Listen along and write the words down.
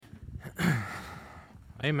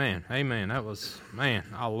Amen. Amen. That was, man,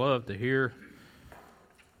 I love to hear.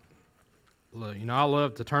 I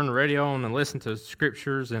love to turn the radio on and listen to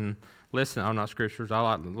scriptures and listen. Oh, not scriptures. I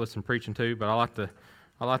like to listen to preaching too, but I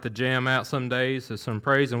like to jam out some days to some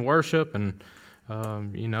praise and worship. And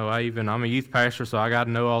I'm a youth pastor, so I got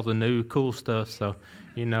to know all the new cool stuff. So,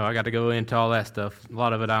 I got to go into all that stuff. A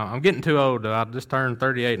lot of it, I'm getting too old. I just turned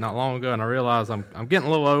 38 not long ago, and I realize I'm getting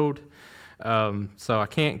a little old. So I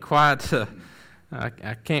can't quite.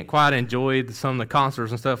 I can't quite enjoy some of the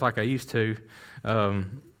concerts and stuff like I used to.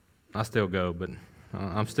 I still go, but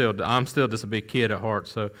I'm still just a big kid at heart.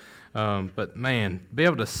 So, but man, be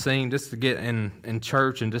able to sing, just to get in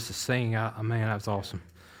church and just to sing, man, that's awesome,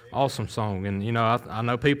 awesome song. And I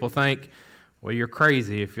know people think, well, you're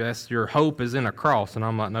crazy if that's your hope is in a cross, and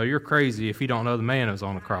I'm like, no, you're crazy if you don't know the man who's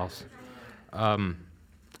on the cross.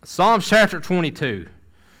 Psalms chapter 22.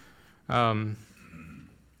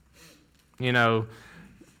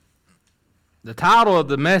 The title of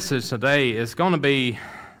the message today is going to be,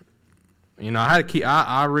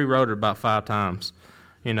 I rewrote it about 5 times,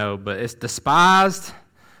 but it's despised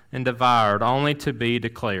and devoured, only to be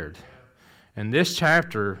declared. And this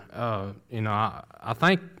chapter, I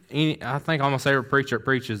think almost every preacher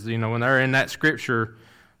preaches, when they're in that scripture,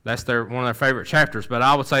 that's one of their favorite chapters. But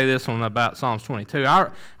I would say this one about Psalms 22. I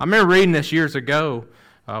remember reading this years ago.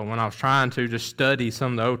 When I was trying to just study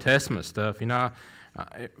some of the Old Testament stuff.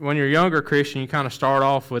 When you're a younger Christian, you kind of start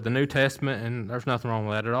off with the New Testament, and there's nothing wrong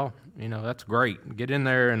with that at all. That's great. Get in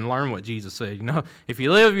there and learn what Jesus said. If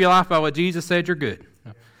you live your life by what Jesus said, you're good.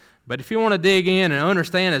 But if you want to dig in and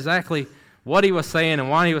understand exactly what he was saying and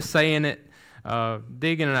why he was saying it,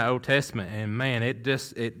 dig into that Old Testament, and man, it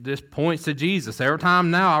just points to Jesus. Every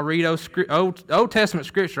time now I read Old Testament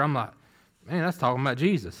scripture, I'm like, man, that's talking about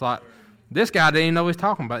Jesus. Like, this guy didn't even know what he's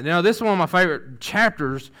talking about. This is one of my favorite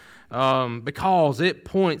chapters because it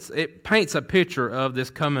paints a picture of this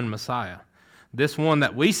coming Messiah, this one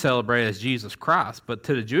that we celebrate as Jesus Christ. But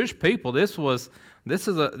to the Jewish people, this is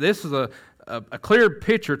a clear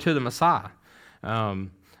picture to the Messiah.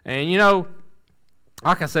 Like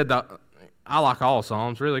I said, I like all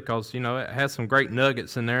Psalms really because it has some great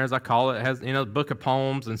nuggets in there, as I call it. It has the book of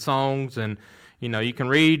poems and songs and. You can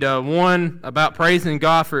read one about praising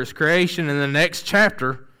God for His creation, and the next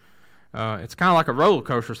chapter, it's kind of like a roller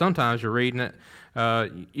coaster. Sometimes you're reading it.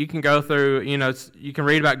 You can go through, you can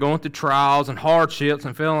read about going through trials and hardships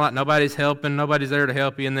and feeling like nobody's helping, nobody's there to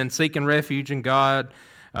help you, and then seeking refuge in God.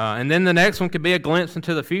 And then the next one could be a glimpse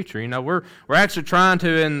into the future. We're actually trying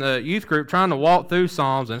to, in the youth group, trying to walk through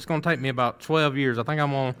Psalms, and it's going to take me about 12 years.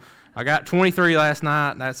 I got 23 last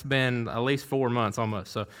night. That's been at least 4 months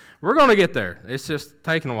almost. So we're going to get there. It's just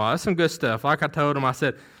taking a while. That's some good stuff. Like I told them, I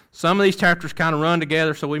said, some of these chapters kind of run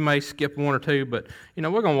together, so we may skip 1 or 2. But,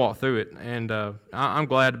 we're going to walk through it. And I'm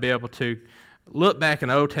glad to be able to look back in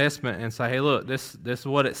the Old Testament and say, hey, look, this is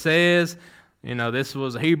what it says. This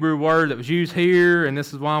was a Hebrew word that was used here, and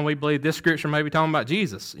this is why we believe this scripture may be talking about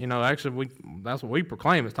Jesus. Actually, that's what we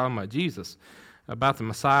proclaim. It's talking about Jesus, about the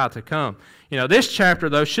Messiah to come. This chapter,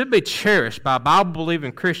 though, should be cherished by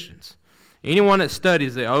Bible-believing Christians. Anyone that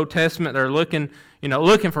studies the Old Testament, they're looking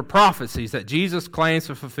for prophecies that Jesus claims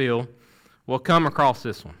to fulfill, will come across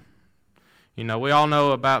this one. We all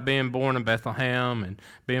know about being born in Bethlehem and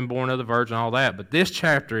being born of the Virgin and all that, but this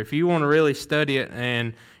chapter, if you want to really study it,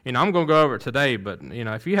 and I'm going to go over it today, but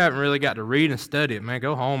if you haven't really got to read and study it, man,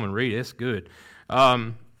 go home and read it. It's good.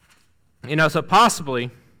 So possibly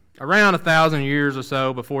around 1,000 years or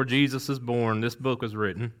so before Jesus is born, this book was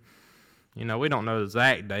written. We don't know the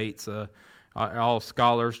exact dates. All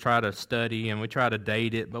scholars try to study and we try to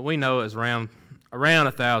date it, but we know it's around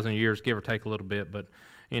 1,000 years, give or take a little bit. But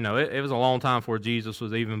it was a long time before Jesus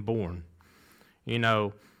was even born.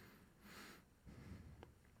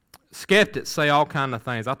 Skeptics say all kinds of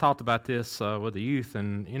things. I talked about this with the youth,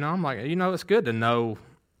 and I'm like, it's good to know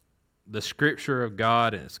the Scripture of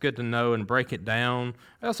God, and it's good to know and break it down.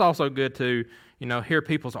 It's also good to, hear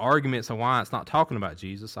people's arguments on why it's not talking about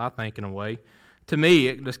Jesus, I think, in a way. To me,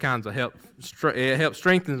 it just kind of helps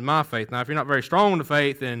strengthen my faith. Now, if you're not very strong in the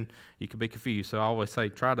faith, then you could be confused. So I always say,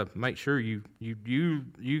 try to make sure you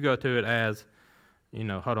go to it as,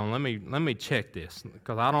 hold on, let me check this,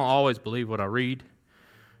 because I don't always believe what I read.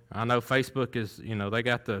 I know Facebook is, they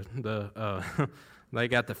got they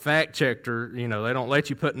got the fact checker, they don't let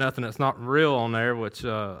you put nothing that's not real on there, which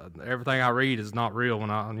everything I read is not real when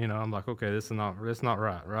I'm like, okay, this is not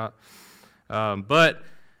right? But,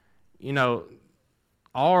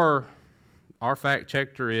 our fact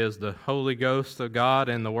checker is the Holy Ghost of God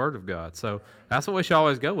and the Word of God. So that's what we should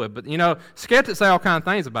always go with. But, skeptics say all kinds of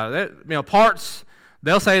things about it. Parts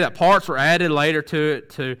They'll say that parts were added later to it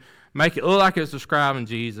to make it look like it's describing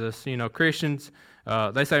Jesus. Christians,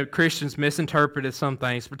 they say Christians misinterpreted some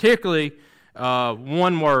things, particularly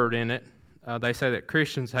one word in it. They say that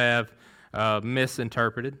Christians have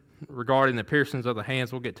misinterpreted regarding the piercings of the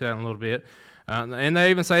hands. We'll get to that in a little bit. And they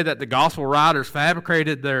even say that the gospel writers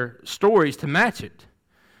fabricated their stories to match it.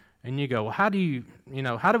 And you go, well, how do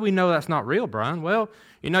we know that's not real, Brian? Well,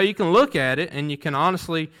 you can look at it and you can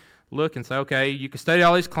honestly look and say, okay, you can study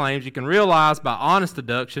all these claims. You can realize by honest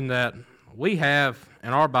deduction that we have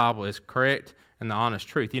in our Bible is correct and the honest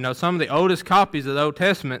truth. Some of the oldest copies of the Old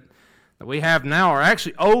Testament that we have now are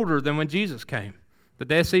actually older than when Jesus came. The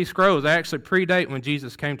Dead Sea Scrolls actually predate when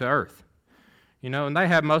Jesus came to earth. And they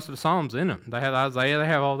have most of the Psalms in them. They have Isaiah, they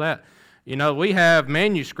have all that. We have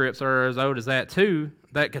manuscripts that are as old as that too,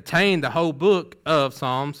 that contain the whole book of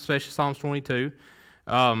Psalms, especially Psalms 22.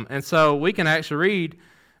 And so we can actually read,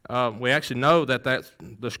 we actually know that that's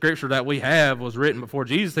the scripture that we have was written before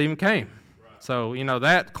Jesus even came. Right. So,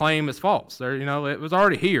 that claim is false. There, it was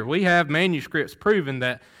already here. We have manuscripts proving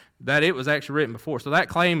that it was actually written before. So that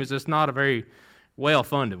claim is just not a very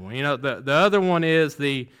well-funded one. The other one is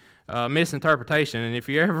the misinterpretation. And if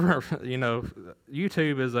you ever,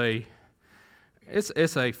 YouTube is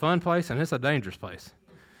it's a fun place and it's a dangerous place.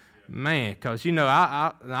 Man, because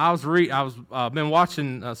I've been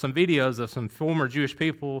watching some videos of some former Jewish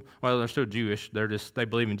people. Well, they're still Jewish. They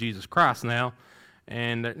believe in Jesus Christ now,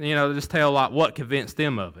 and they just tell like what convinced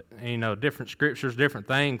them of it. Different scriptures, different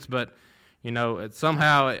things, but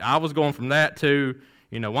somehow I was going from that to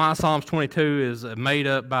why Psalms 22 is made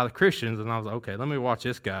up by the Christians, and I was like, okay, let me watch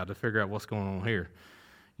this guy to figure out what's going on here.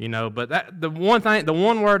 But the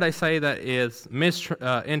one word they say that is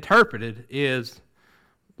misinterpreted is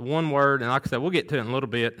one word, and like I said, we'll get to it in a little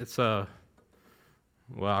bit. It's I'll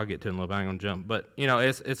get to it in a little bit. I'm going to jump, but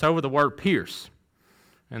it's over the word pierce.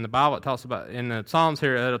 In the Bible, it talks about in the Psalms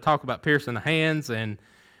here. It'll talk about piercing the hands, and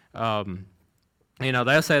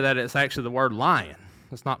they'll say that it's actually the word lion.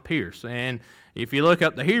 It's not pierce. And if you look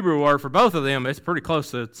up the Hebrew word for both of them, it's pretty close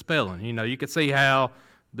to spelling. You could see how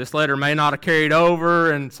this letter may not have carried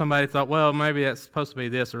over, and somebody thought, well, maybe that's supposed to be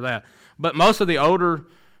this or that. But most of the older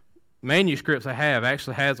manuscripts I have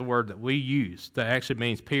actually has a word that we use that actually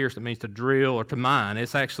means pierce. It means to drill or to mine.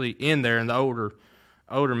 It's actually in there in the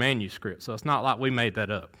older manuscript. So it's not like we made that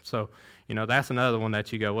up. So, that's another one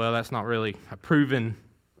that you go, well, that's not really a proven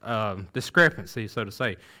discrepancy, so to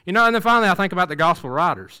say. And then finally I think about the gospel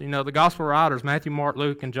writers. The gospel writers, Matthew, Mark,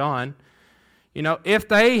 Luke, and John, if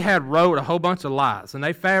they had wrote a whole bunch of lies and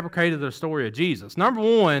they fabricated the story of Jesus, number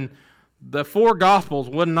one, the four gospels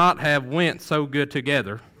would not have went so good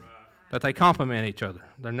together that they complement each other.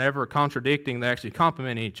 They're never contradicting, they actually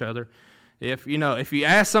complement each other. If you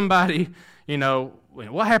ask somebody,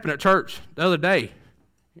 what happened at church the other day,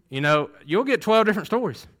 you'll get 12 different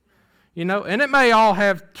stories. And it may all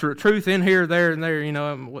have truth in here, there, and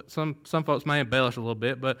there. Some folks may embellish a little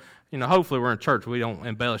bit, but hopefully we're in church, we don't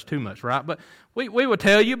embellish too much, right? But we would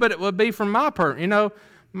tell you, but it would be from my point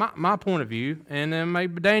of view, and then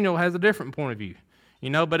maybe Daniel has a different point of view.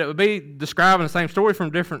 But it would be describing the same story from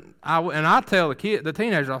different. And I tell the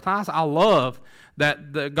teenagers all the time, I love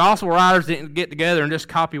that the gospel writers didn't get together and just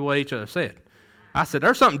copy what each other said. I said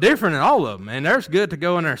there's something different in all of them, and there's good to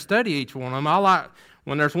go in there and study each one of them. I like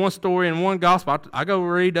when there's one story in one gospel, I go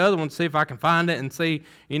read the other one to see if I can find it and see,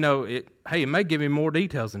 it may give me more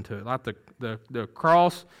details into it. Like the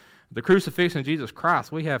cross, the crucifixion of Jesus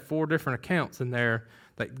Christ, we have 4 different accounts in there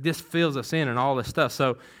that just fills us in and all this stuff.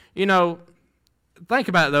 So, think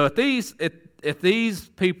about it though. If these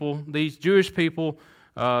people, these Jewish people,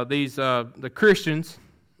 the Christians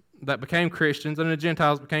that became Christians and the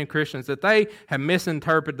Gentiles became Christians, that they had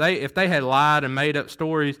misinterpreted, if they had lied and made up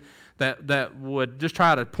stories that would just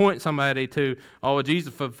try to point somebody to, oh,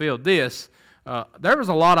 Jesus fulfilled this, there was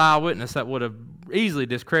a lot of eyewitnesses that would have easily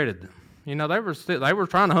discredited them. They were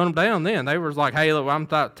trying to hunt them down then. They were like, hey, look, I'm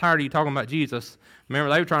tired of you talking about Jesus.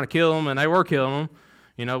 Remember, they were trying to kill them, and they were killing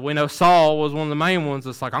them. We know Saul was one of the main ones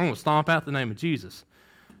that's like, I'm going to stomp out the name of Jesus.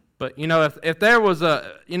 But, if there was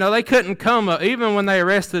they couldn't come, even when they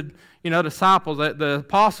arrested, disciples, the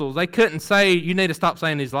apostles, they couldn't say, you need to stop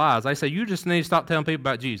saying these lies. They say, you just need to stop telling people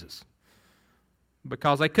about Jesus.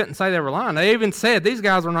 Because they couldn't say they were lying. They even said these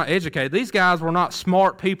guys were not educated. These guys were not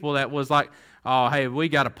smart people that was like, oh, hey, we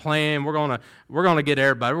got a plan. We're gonna get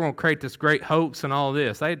everybody. We're gonna create this great hoax and all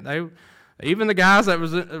this. They even the guys that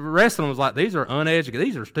was arresting them was like, these are uneducated.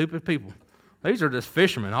 These are stupid people. These are just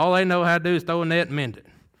fishermen. All they know how to do is throw a net and mend it.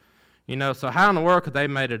 So how in the world could they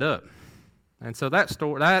made it up? And so that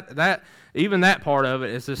story, that even that part of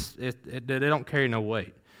it is just they don't carry no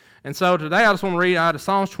weight. And so today I just want to read out of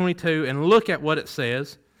Psalms 22 and look at what it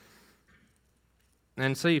says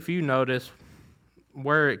and see if you notice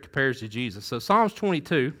where it compares to Jesus. So Psalms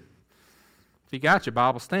 22, if you got your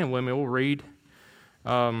Bible, stand with me. We'll read.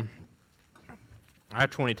 I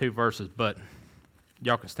have 22 verses, but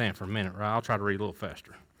y'all can stand for a minute, right? I'll try to read a little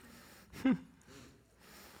faster.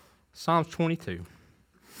 Psalms 22.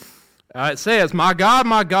 It says, my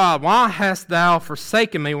God, why hast thou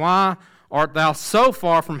forsaken me? Why art thou so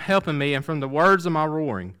far from helping me and from the words of my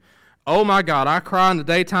roaring? O my God, I cry in the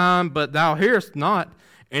daytime, but thou hearest not,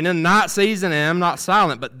 and in the night season am not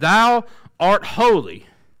silent, but thou art holy.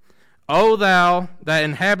 O thou that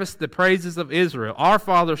inhabitest the praises of Israel, our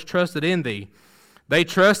fathers trusted in thee. They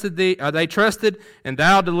trusted, and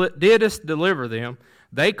thou didst deliver them.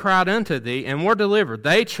 They cried unto thee, and were delivered.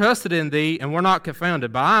 They trusted in thee, and were not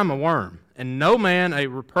confounded. But I am a worm, and no man, a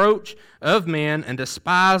reproach of men, and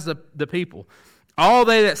despise the people. All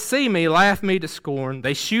they that see me laugh me to scorn.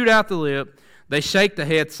 They shoot out the lip. They shake the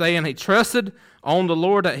head, saying, he trusted on the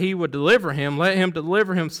Lord that he would deliver him. Let him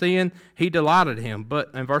deliver him, seeing he delighted him.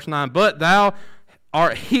 But in verse 9, but thou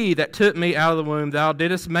art he that took me out of the womb. Thou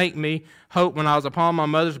didst make me hope when I was upon my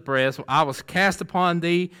mother's breast. I was cast upon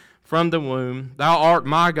thee from the womb. Thou art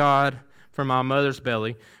my God from my mother's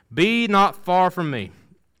belly. Be not far from me,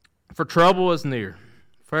 for trouble is near,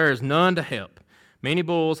 for there is none to help. Many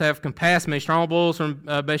bulls have compassed me. Strong bulls from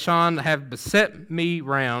Bashan have beset me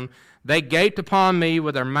round. They gaped upon me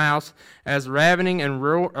with their mouths as ravening and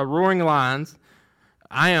roaring lions.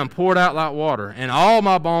 I am poured out like water, and all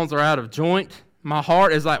my bones are out of joint. My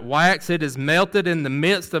heart is like wax. It is melted in the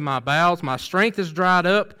midst of my bowels. My strength is dried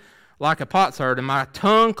up like a potsherd, and my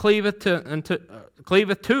tongue cleaveth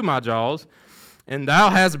to my jaws. And thou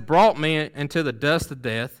hast brought me into the dust of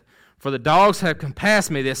death. For the dogs have compassed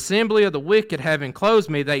me. The assembly of the wicked have enclosed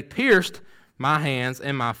me. They pierced my hands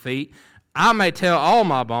and my feet. I may tell all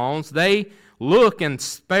my bones. They look and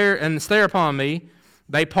stare upon me.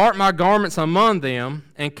 They part my garments among them,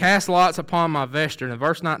 and cast lots upon my vesture. And in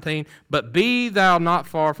verse 19, but be thou not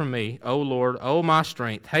far from me, O Lord, O my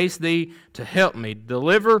strength. Haste thee to help me.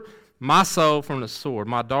 Deliver my soul from the sword,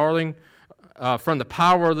 my darling from the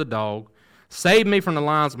power of the dog. Save me from the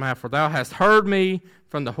lions of my mouth, for thou hast heard me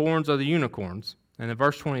from the horns of the unicorns. And in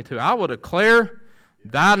verse 22, I will declare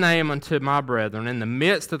thy name unto my brethren. In the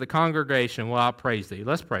midst of the congregation will I praise thee.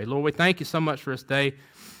 Let's pray. Lord, we thank you so much for this day.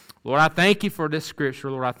 Lord, I thank you for this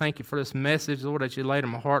scripture. Lord, I thank you for this message, Lord, that you laid in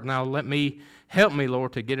my heart. Now help me,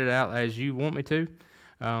 Lord, to get it out as you want me to.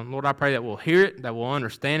 Lord, I pray that we'll hear it, that we'll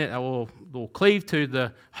understand it, that we'll cleave to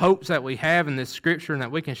the hopes that we have in this scripture and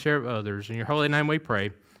that we can share it with others. In your holy name we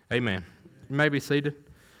pray. Amen. You may be seated.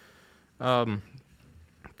 Thank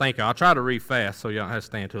you. I'll try to read fast so you don't have to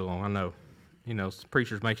stand too long. I know.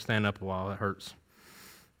 Preachers make you stand up a while. That hurts.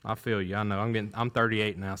 I feel you. I know. I'm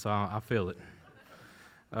 38 now, so I feel it.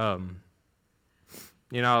 I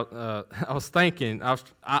was thinking,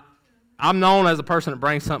 I'm known as a person that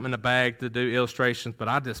brings something in the bag to do illustrations, but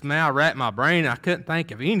I racked my brain, and I couldn't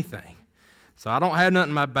think of anything. So I don't have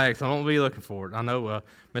nothing in my bag, so I don't be looking for it. I know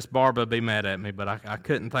Miss Barbara would be mad at me, but I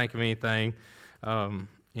couldn't think of anything.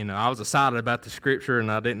 I was excited about the scripture, and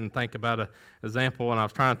I didn't think about an example, and I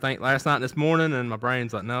was trying to think last night and this morning, and my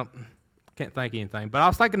brain's like, nope, can't think of anything. But I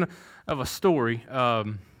was thinking of a story.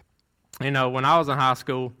 When I was in high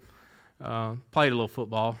school, played a little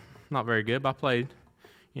football. Not very good, but I played.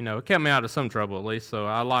 It kept me out of some trouble at least, so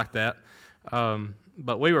I liked that.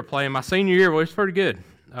 But we were playing. My senior year was pretty good.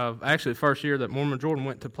 Actually, the first year that Mormon Jordan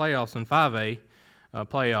went to playoffs in 5A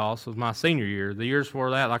playoffs was my senior year. The years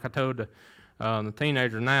before that, like I told the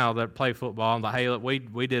teenager now that play football, I'm like, hey, look,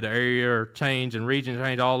 we did an area change and region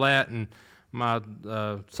change, all that, and my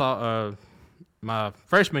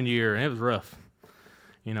freshman year, and it was rough.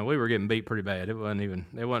 We were getting beat pretty bad. It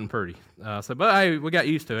wasn't pretty. But hey, we got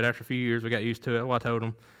used to it. After a few years, we got used to it. Well, I told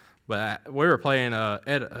them. But we were playing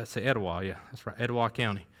Etowah, yeah, that's right, Etowah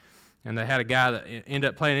County. And they had a guy that ended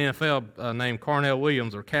up playing NFL named Carnell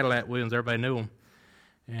Williams, or Cadillac Williams. Everybody knew him.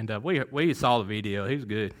 And we saw the video. He was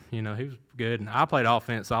good. He was good. And I played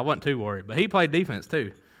offense, so I wasn't too worried. But he played defense,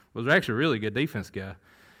 too. Was actually a really good defense guy.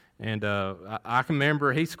 And I can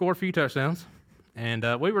remember he scored a few touchdowns. And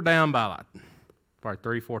we were down by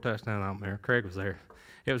probably 3-4 touchdowns out there. Craig was there.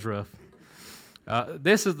 It was rough.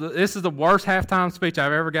 This is the worst halftime speech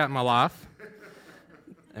I've ever got in my life.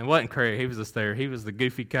 And wasn't Craig. He was just there. He was the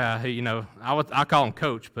goofy guy. I call him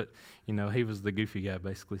Coach, but he was the goofy guy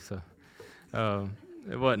basically. So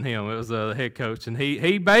it wasn't him. It was the head coach, and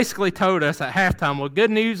he basically told us at halftime, "Well,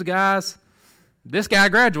 good news, guys. This guy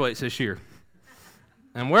graduates this year."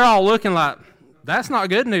 And we're all looking like, that's not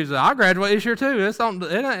good news. I graduate this year too. It's not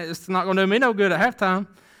going to do me no good at halftime.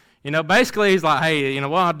 Basically he's like, hey,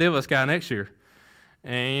 I'll deal with this guy next year.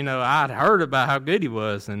 And, I'd heard about how good he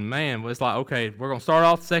was. And, man, it's like, okay, we're going to start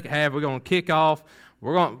off the second half. We're going to kick off.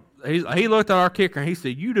 He looked at our kicker, and he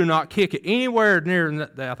said, you do not kick it anywhere near, I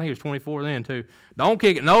think he was 24 then, too. Don't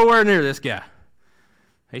kick it nowhere near this guy.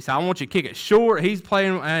 He said, I want you to kick it short. He's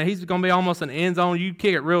playing, he's going to be almost in the end zone. You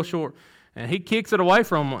kick it real short. And he kicks it away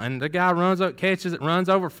from him, and the guy runs up, catches it, runs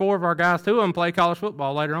over 4 of our guys. 2 of them play college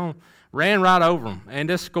football later on. Ran right over him, and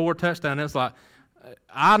just scored a touchdown. It's like,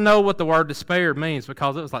 I know what the word despair means,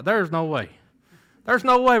 because it was like, there's no way. There's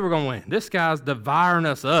no way we're going to win. This guy's devouring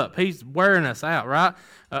us up. He's wearing us out, right?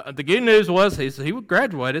 The good news was he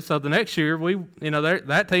graduated, so the next year,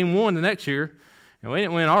 that team won the next year, and we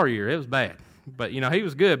didn't win our year. It was bad. But, he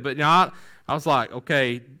was good. But, I was like,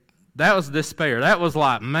 okay, that was despair. That was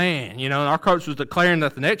like, man, our coach was declaring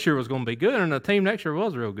that the next year was going to be good, and the team next year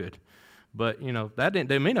was real good. But, that didn't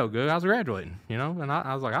do me no good. I was graduating, and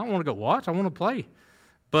I was like, I don't want to go watch. I want to play.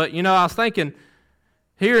 But, I was thinking,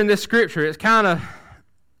 here in this scripture, it's kind of,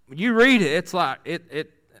 you read it, it's like,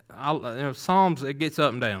 Psalms, it gets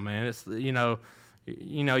up and down, man. It's,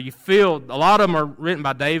 you feel, a lot of them are written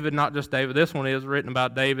by David, not just David. This one is written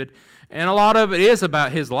about David. And a lot of it is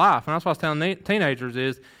about his life. And that's what I was telling teenagers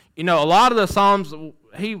is, a lot of the Psalms,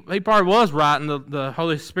 he probably was writing, the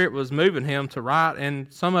Holy Spirit was moving him to write,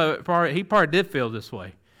 and some of it, he probably did feel this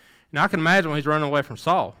way. I can imagine when he's running away from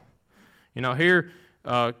Saul. Here,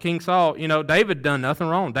 King Saul, David done nothing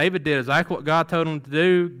wrong. David did exactly what God told him to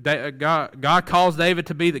do. God calls David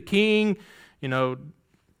to be the king.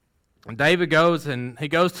 David goes and he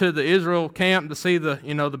goes to the Israel camp to see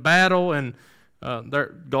the battle, and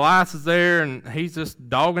Goliath is there, and he's just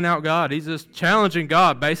dogging out God. He's just challenging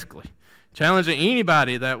God, basically. Challenging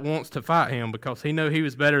anybody that wants to fight him, because he knew he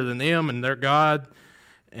was better than them and their God.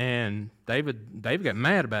 And David got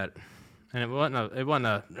mad about it. And it wasn't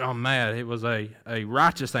a mad. It was a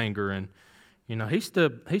righteous anger, and he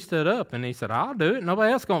stood up and he said, "I'll do it.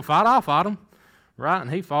 Nobody else gonna fight. I'll fight him." Right? And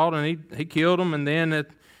he fought and he killed him. And then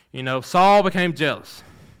Saul became jealous,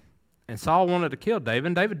 and Saul wanted to kill David.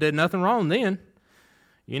 And David did nothing wrong then,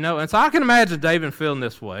 And so I can imagine David feeling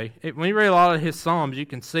this way. When you read a lot of his Psalms, you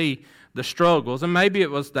can see the struggles, and maybe it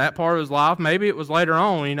was that part of his life. Maybe it was later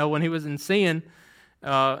on, when he was in sin,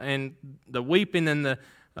 and the weeping and the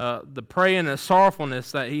praying and the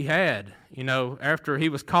sorrowfulness that he had, after he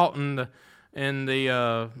was caught in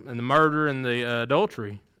the murder and the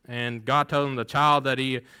adultery, and God told him the child that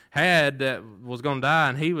he had that was going to die,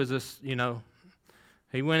 and he was just,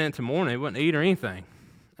 he went into mourning. He wouldn't eat or anything.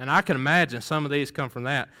 And I can imagine some of these come from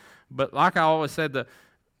that. But like I always said,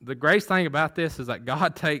 the greatest thing about this is that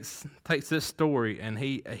God takes this story and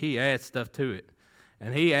he adds stuff to it,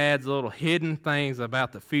 and he adds little hidden things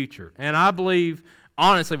about the future. And I believe,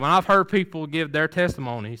 honestly, when I've heard people give their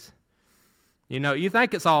testimonies, you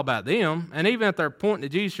think it's all about them, and even if they're pointing to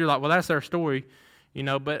Jesus, you're like, well, that's their story,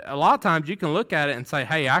 But a lot of times you can look at it and say,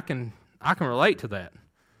 hey, I can relate to that,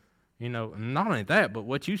 And not only that, but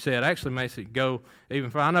what you said actually makes it go even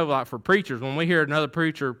further. I know, like for preachers, when we hear another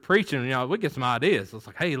preacher preaching, we get some ideas. It's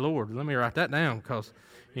like, hey, Lord, let me write that down, because,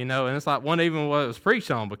 and it's like one even what it was preached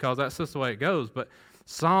on, because that's just the way it goes. But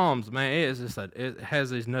Psalms, man, it has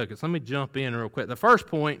these nuggets. Let me jump in real quick. The first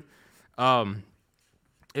point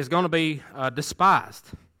is going to be despised.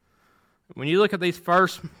 When you look at these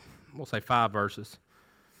first, we'll say 5 verses,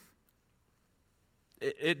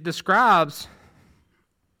 it describes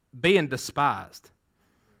being despised.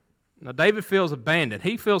 Now, David feels abandoned.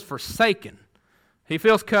 He feels forsaken. He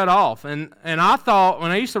feels cut off. And I thought,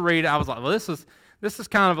 when I used to read it, I was like, well, this is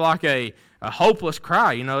kind of like a hopeless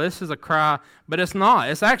cry. This is a cry, but it's not.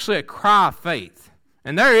 It's actually a cry of faith.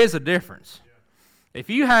 And there is a difference.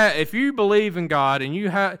 Yeah. If you believe in God and you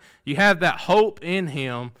have that hope in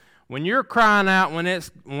Him, when you're crying out when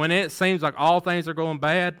it seems like all things are going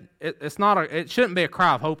bad, it shouldn't be a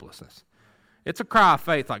cry of hopelessness. It's a cry of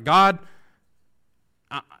faith, like, God,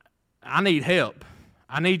 I need help.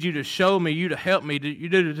 I need you to show me, you to help me, you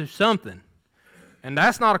to do something. And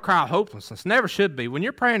that's not a cry of hopelessness. Never should be. When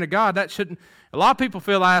you're praying to God, that shouldn't. A lot of people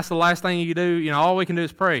feel like that's the last thing you do. All we can do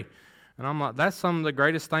is pray. And I'm like, that's some of the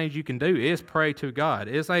greatest things you can do is pray to God.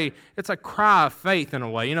 It's a cry of faith in a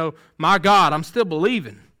way. My God, I'm still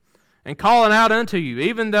believing and calling out unto you,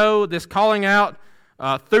 even though this calling out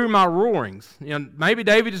through my roarings. Maybe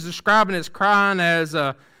David is describing his crying as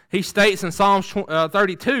he states in Psalms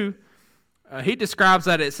 32. He describes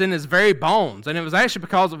that it's in his very bones, and it was actually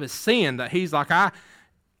because of his sin that he's like,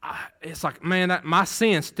 it's like, man, my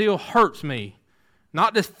sin still hurts me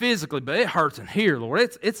Not just physically, but it hurts in here, Lord.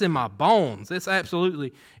 It's in my bones. It's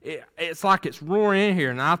absolutely, it's like it's roaring in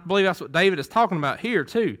here. And I believe that's what David is talking about here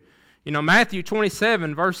too. You know, Matthew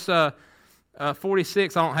 27, verse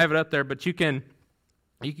 46, I don't have it up there, but you can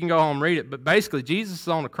go home and read it. But basically, Jesus is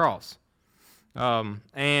on the cross.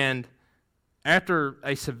 And after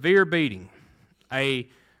a severe beating, a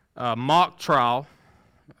mock trial,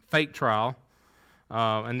 fake trial,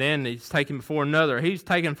 and then he's taken before another. He's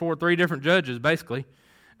taken before 3 different judges, basically.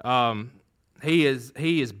 He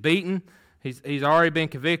is beaten. He's already been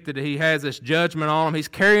convicted. He has this judgment on him. He's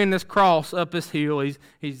carrying this cross up this hill.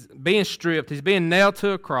 He's being stripped. He's being nailed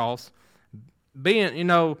to a cross.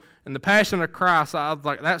 In the Passion of Christ, I was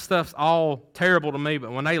like, that stuff's all terrible to me.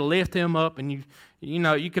 But when they lift him up, and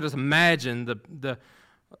you could just imagine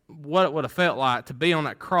what it would have felt like to be on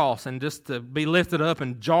that cross and just to be lifted up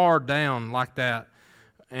and jarred down like that.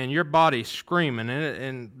 And your body's screaming,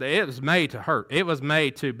 and it was made to hurt. It was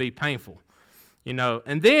made to be painful,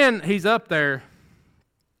 And then he's up there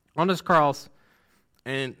on this cross,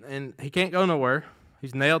 and he can't go nowhere.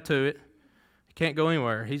 He's nailed to it. He can't go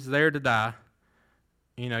anywhere. He's there to die.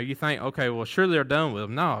 You think, okay, well, surely they're done with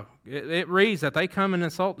him. No, it reads that they come and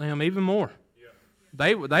insult him even more.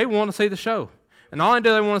 Yeah. They want to see the show. And not only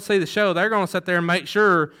do they want to see the show, they're going to sit there and make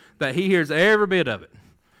sure that he hears every bit of it.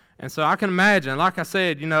 And so I can imagine, like I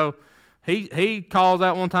said, he calls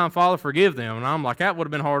out one time, Father, forgive them. And I'm like, that would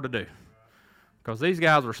have been hard to do. Because these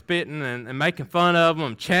guys were spitting and making fun of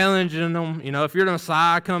them, challenging them. If you're the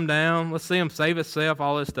Messiah, come down. Let's see him save himself,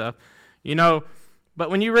 all this stuff. But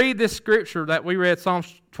when you read this scripture that we read,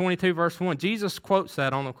 Psalms 22, verse 1, Jesus quotes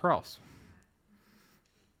that on the cross.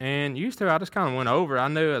 And I just kind of went over it. I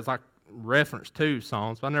knew it was like reference to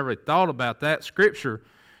Psalms, but I never really thought about that scripture.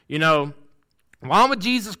 Why would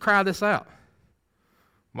Jesus cry this out?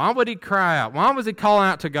 Why would he cry out? Why was he calling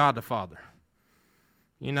out to God the Father?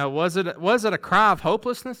 Was it a cry of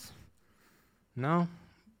hopelessness? No,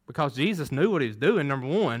 because Jesus knew what he was doing, number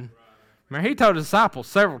one. I mean, he told his disciples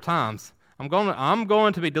several times, I'm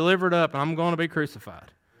going to be delivered up and I'm going to be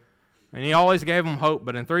crucified. And he always gave them hope,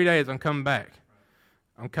 but in 3 days I'm coming back.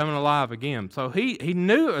 I'm coming alive again. So he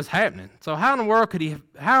knew it was happening. So how in the world could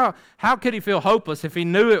he feel hopeless if he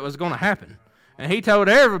knew it was going to happen? And he told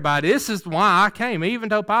everybody, this is why I came. He even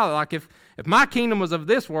told Pilate, like, if my kingdom was of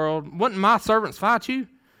this world, wouldn't my servants fight you?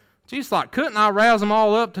 Jesus like, couldn't I rouse them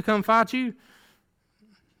all up to come fight you?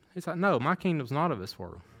 He's like, no, my kingdom's not of this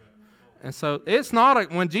world. And so it's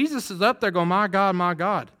not when Jesus is up there going, my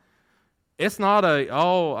God, it's not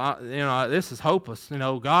this is hopeless.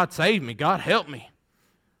 God save me, God help me.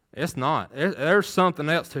 It's not. There's something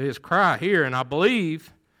else to his cry here, and I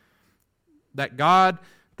believe that God,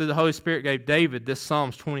 through the Holy Spirit, gave David this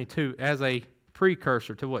Psalms 22 as a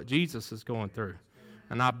precursor to what Jesus is going through.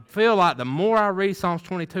 And I feel like the more I read Psalms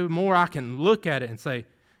 22, the more I can look at it and say,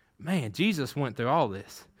 man, Jesus went through all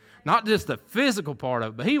this. Not just the physical part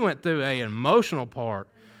of it, but he went through an emotional part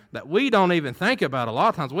that we don't even think about a lot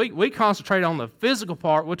of times. We concentrate on the physical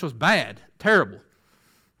part, which was bad, terrible.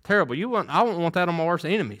 Terrible. I wouldn't want that on my worst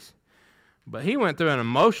enemies. But he went through an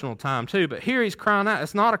emotional time too. But here he's crying out.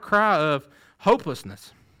 It's not a cry of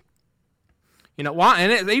hopelessness. Why?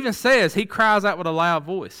 And it even says he cries out with a loud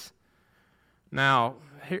voice. Now,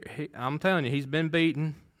 I'm telling you, he's been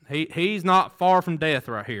beaten. He's not far from death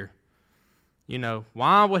right here.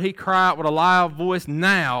 Why would he cry out with a loud voice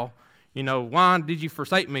now? Why did you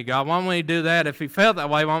forsake me, God? Why wouldn't he do that? If he felt that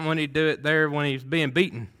way, why wouldn't he do it there when he was being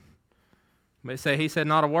beaten? But he said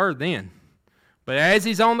not a word then. But as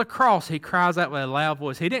he's on the cross, he cries out with a loud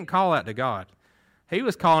voice. He didn't call out to God. He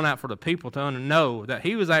was calling out for the people to know that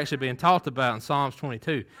he was actually being talked about in Psalms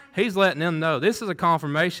 22. He's letting them know. This is a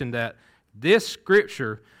confirmation that this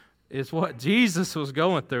scripture is what Jesus was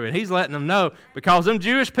going through. And he's letting them know because them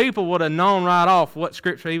Jewish people would have known right off what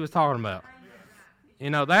scripture he was talking about.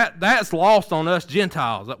 That's lost on us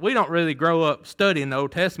Gentiles. We don't really grow up studying the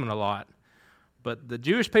Old Testament a lot. But the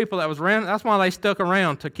Jewish people that was around, that's why they stuck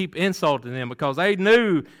around to keep insulting them, because they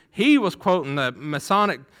knew he was quoting the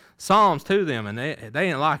Masonic Psalms to them, and they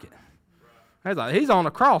didn't like it. They was like, he's on the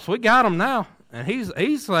cross. We got him now. And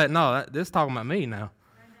he's like, no, this is talking about me now.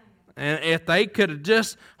 And if they could have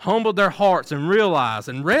just humbled their hearts and realized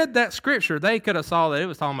and read that scripture, they could have saw that it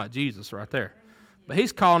was talking about Jesus right there. But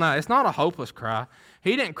he's calling out. It's not a hopeless cry.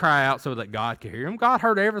 He didn't cry out so that God could hear him. God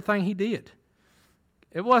heard everything he did.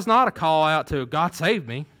 It was not a call out to God save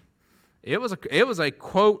me. It was a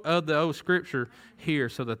quote of the old scripture here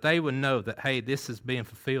so that they would know that, hey, this is being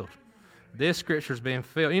fulfilled. This scripture is being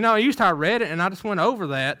fulfilled. I read it and I just went over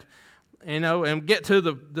that, and get to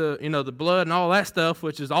the blood and all that stuff,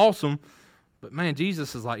 which is awesome. But man,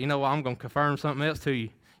 Jesus is like, you know what, I'm going to confirm something else to you.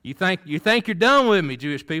 You think you're done with me,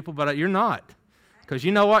 Jewish people, but you're not. Because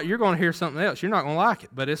you know what? You're going to hear something else. You're not going to like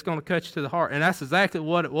it, but it's going to cut you to the heart. And that's exactly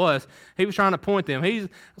what it was. He was trying to point them.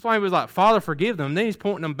 That's why he was like, Father, forgive them. And then he's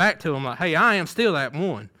pointing them back to him like, hey, I am still that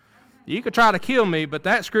one. You could try to kill me, but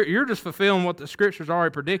you're just fulfilling what the Scripture's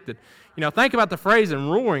already predicted. You know, think about the phrase in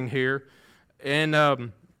roaring here. And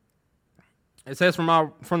it says,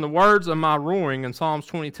 from the words of my roaring in Psalms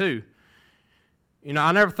 22. You know,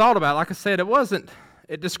 I never thought about it. Like I said,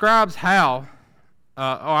 it describes how, or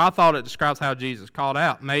I thought it describes how Jesus called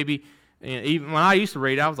out. Maybe, even when I used to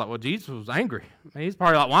read it, I was like, well, Jesus was angry. I mean, he's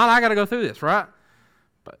probably like, why do I got to go through this, right?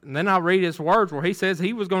 But then I read his words where he says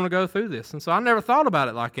he was going to go through this. And so I never thought about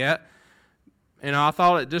it like that. You know, I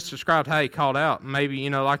thought it just described how he called out. Maybe, you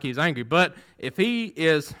know, like he's angry. But if he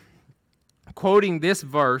is quoting this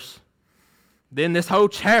verse, then this whole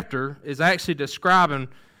chapter is actually describing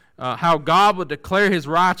how God would declare his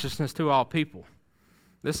righteousness to all people.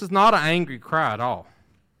 This is not an angry cry at all.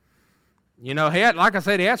 You know, like I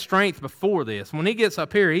said, he had strength before this. When he gets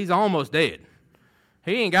up here, he's almost dead.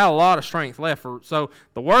 He ain't got a lot of strength left. So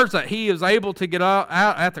the words that he is able to get out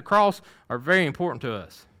at the cross are very important to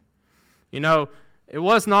us. You know, it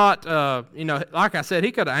was not, you know, like I said,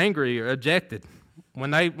 he could have angry or objected.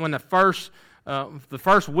 When the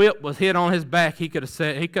first whip was hit on his back, he could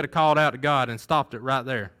have called out to God and stopped it right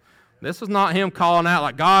there. This was not him calling out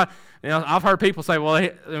like God. You know, I've heard people say, well,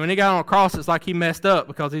 when he got on the cross, it's like he messed up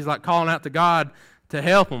because he's like calling out to God to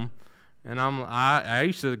help him. And I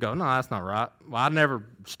used to go, no, that's not right. Well, I never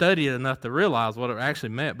studied enough to realize what it actually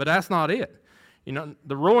meant, but that's not it. You know,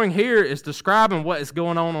 the roaring here is describing what is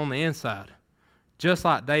going on the inside, just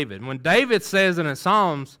like David. When David says it in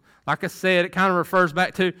Psalms, like I said, it kind of refers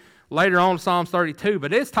back to later on Psalms 32,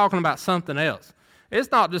 but it's talking about something else. It's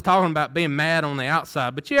not just talking about being mad on the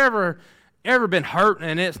outside, but you ever been hurt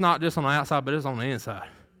and it's not just on the outside, but it's on the inside?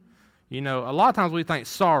 You know, a lot of times we think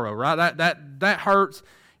sorrow, right? That hurts.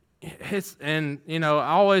 And you know,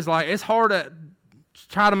 I always it's hard to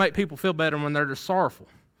try to make people feel better when they're just sorrowful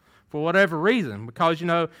for whatever reason, because you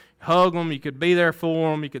know, hug them, you could be there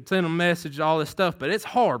for them, you could send them a message, all this stuff, but it's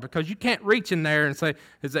hard because you can't reach in there and say,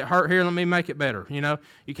 is it hurt here? Let me make it better. You know,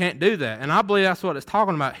 you can't do that. And I believe that's what it's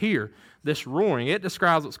talking about here. This roaring, it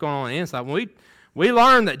describes what's going on the inside. When we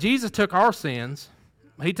learn that Jesus took our sins,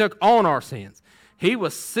 he took on our sins. He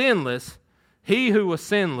was sinless. He who was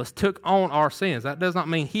sinless took on our sins. That does not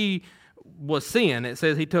mean he was sin. It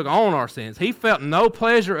says he took on our sins. He felt no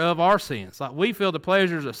pleasure of our sins. Like we feel the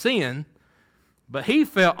pleasures of sin, but he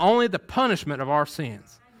felt only the punishment of our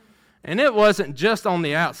sins. And it wasn't just on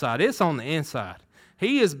the outside. It's on the inside.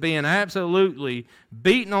 He is being absolutely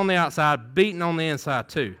beaten on the outside, beaten on the inside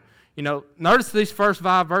too. You know, notice these first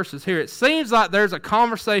 5 verses here. It seems like there's a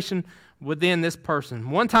conversation within this person.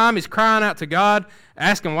 One time he's crying out to God,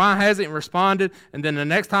 asking why hasn't he responded, and then the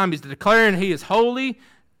next time he's declaring he is holy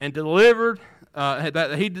and delivered,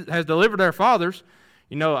 that he has delivered their fathers.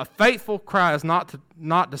 You know, a faithful cry is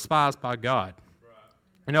not despised by God. Right.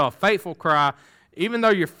 You know, a faithful cry, even though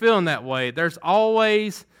you're feeling that way, there's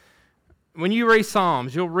always, when you read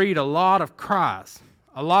Psalms, you'll read a lot of cries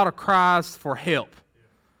for help.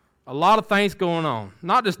 A lot of things going on.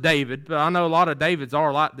 Not just David, but I know a lot of Davids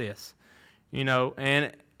are like this. You know,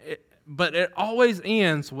 but it always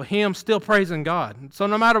ends with him still praising God. So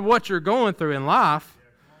no matter what you're going through in life,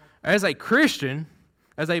 as a Christian,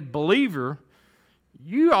 as a believer,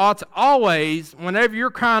 you ought to always, whenever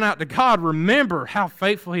you're crying out to God, remember how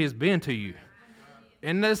faithful he has been to you.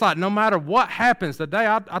 And it's like no matter what happens today,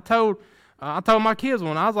 I told my kids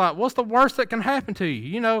when I was like, what's the worst that can happen to you?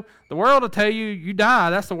 You know, the world will tell you you die.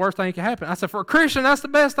 That's the worst thing that can happen. I said, for a Christian, that's the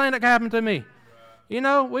best thing that can happen to me. You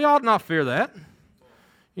know, we ought not fear that.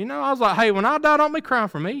 You know, I was like, hey, when I die, don't be crying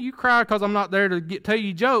for me. You cry because I'm not there to tell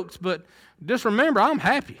you jokes, but just remember, I'm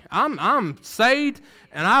happy. I'm saved,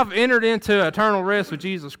 and I've entered into eternal rest with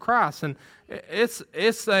Jesus Christ. And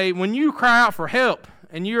when you cry out for help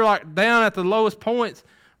and you're like down at the lowest points,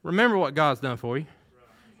 remember what God's done for you.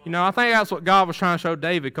 You know, I think that's what God was trying to show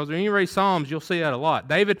David, because when you read Psalms, you'll see that a lot.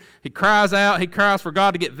 David, he cries out, he cries for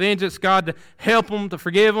God to get vengeance, God to help him, to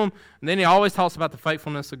forgive him, and then he always talks about the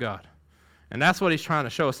faithfulness of God. And that's what he's trying to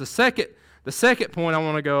show us. The second point I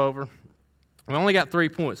want to go over, we only got 3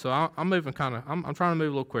 points, so I'm moving I'm trying to move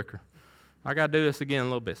a little quicker. I got to do this again a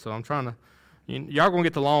little bit, so I'm trying to, y'all going to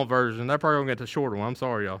get the long version. They're probably going to get the shorter one. I'm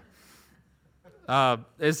sorry, y'all.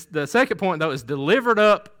 The second point, though, is delivered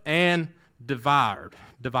up and devoured.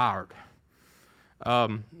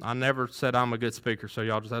 I never said I'm a good speaker, so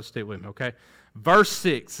y'all just have to stick with me, okay? Verse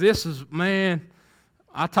 6. This is, man,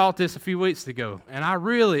 I taught this a few weeks ago, and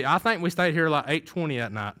I think we stayed here like 8:20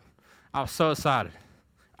 that night. I was so excited.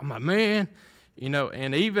 I'm like, man,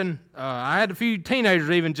 and even I had a few teenagers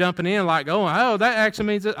even jumping in, like going, oh, that actually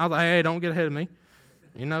means it. I was like, hey, don't get ahead of me.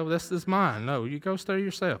 This is mine. No, you go study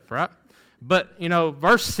yourself, right? But,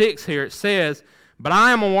 verse 6 here, it says, but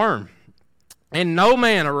I am a worm, and no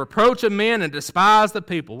man, a reproach of men, and despise the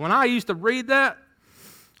people. When I used to read that,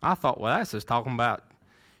 I thought, well, that's just talking about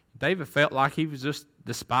David felt like he was just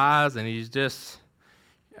despised, and he's just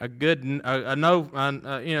a good,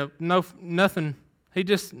 nothing. He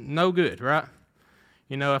just no good, right?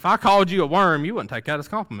 If I called you a worm, you wouldn't take that as a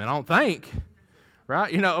compliment, I don't think,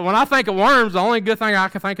 right? When I think of worms, the only good thing I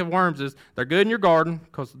can think of worms is they're good in your garden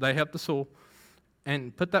because they help the soil.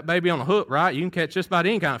 And put that baby on a hook, right? You can catch just about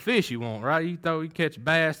any kind of fish you want, right? You can catch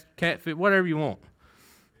bass, catfish, whatever you want.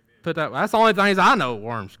 That's the only things I know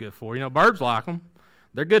worms good for. Birds like them.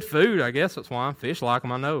 They're good food, I guess. That's why fish like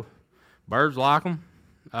them. I know birds like them.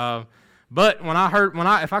 But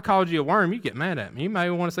if I called you a worm, you get mad at me. You may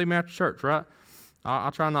want to see me after church, right?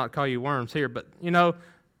 I'll try not to call you worms here, but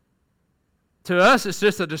to us it's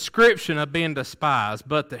just a description of being despised.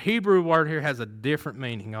 But the Hebrew word here has a different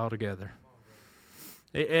meaning altogether.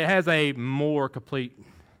 It has a more complete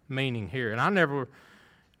meaning here,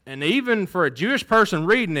 and even for a Jewish person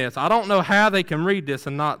reading this, I don't know how they can read this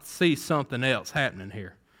and not see something else happening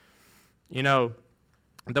here. The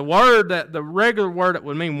regular word that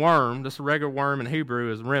would mean worm, this regular worm in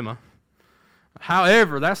Hebrew is rema.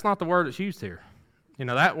 However, that's not the word that's used here.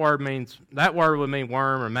 That word would mean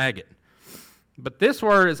worm or maggot. But this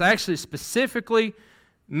word is actually specifically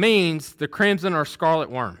means the crimson or scarlet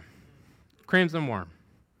worm. Crimson worm.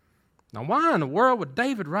 Now, why in the world would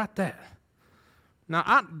David write that?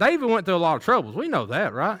 Now, David went through a lot of troubles. We know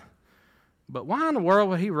that, right? But why in the world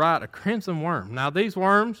would he write a crimson worm? Now, these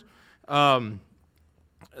worms,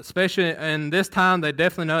 especially in this time, they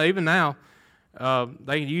definitely know, even now,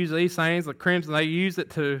 they use these things, the crimson, they use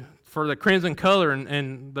it for the crimson color,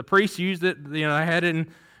 and the priests used it, they had it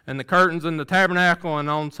in the curtains in the tabernacle and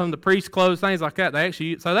on some of the priest's clothes, things like that.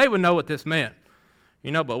 So they would know what this meant.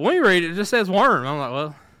 But when you read it, it just says worm. I'm like,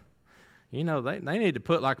 well, they need to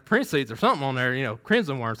put like prince seeds or something on there,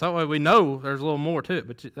 crimson worms. That way we know there's a little more to it.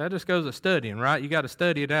 But that just goes to studying, right? You got to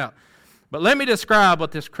study it out. But let me describe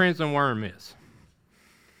what this crimson worm is.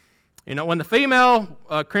 When the female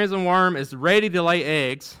crimson worm is ready to lay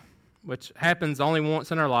eggs, which happens only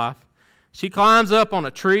once in her life, she climbs up on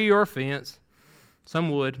a tree or a fence, some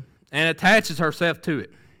wood, and attaches herself to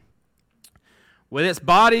it. With its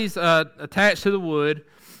bodies attached to the wood,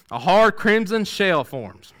 a hard crimson shell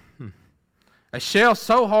forms. A shell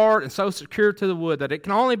so hard and so secure to the wood that it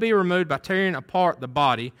can only be removed by tearing apart the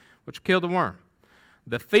body, which will kill the worm.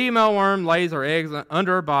 The female worm lays her eggs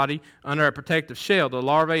under her body, under a protective shell. The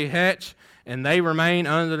larvae hatch, and they remain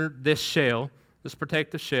under this shell, this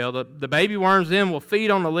protective shell. The baby worms then will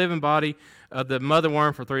feed on the living body of the mother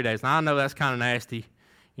worm for 3 days. Now, I know that's kind of nasty.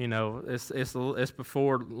 It's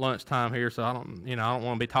before lunchtime here, so I don't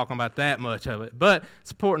want to be talking about that much of it. But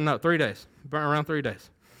it's important to know, 3 days, around 3 days.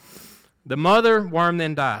 The mother worm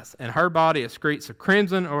then dies, and her body excretes a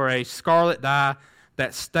crimson or a scarlet dye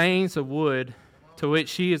that stains the wood to which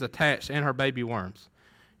she is attached and her baby worms.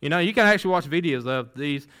 You can actually watch videos of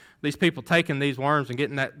these people taking these worms and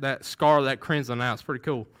getting that scarlet, that crimson out. It's pretty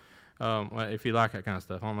cool if you like that kind of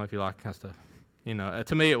stuff. I don't know if you like that kind of stuff.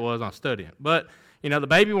 To me it was, I'm studying it. But, the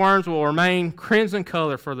baby worms will remain crimson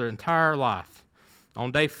color for their entire life.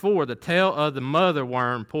 On day 4, the tail of the mother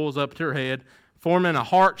worm pulls up to her head, forming a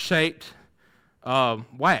heart-shaped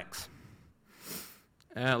wax,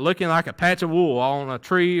 looking like a patch of wool on a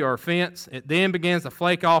tree or a fence. It then begins to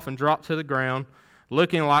flake off and drop to the ground,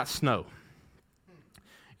 looking like snow.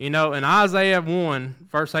 In Isaiah 1,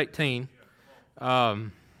 verse 18,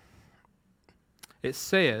 it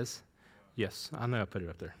says, yes, I know I put it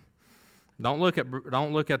up there. Don't look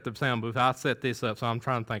at the sound booth. I set this up, so I'm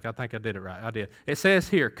trying to think. I think I did it right. I did. It says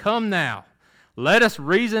here, "Come now, let us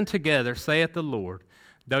reason together, saith the Lord.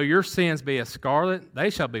 Though your sins be as scarlet, they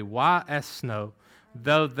shall be white as snow.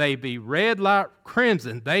 Though they be red like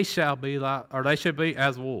crimson, they shall be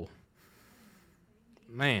as wool."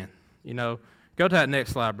 Man, go to that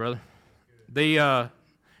next slide, brother. This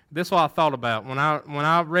is what I thought about when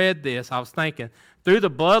I read this. I was thinking, through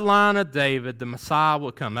the bloodline of David, the Messiah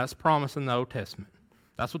will come. That's promised in the Old Testament.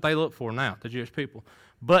 That's what they look for now, the Jewish people.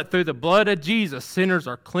 But through the blood of Jesus, sinners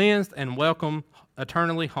are cleansed and welcomed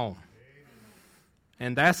eternally home.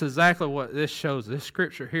 And that's exactly what this shows, this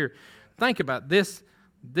scripture here. Think about this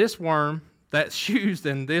worm that's used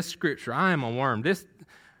in this scripture. I am a worm.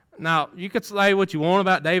 Now, you could say what you want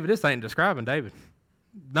about David. This ain't describing David.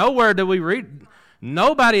 Nowhere do we read.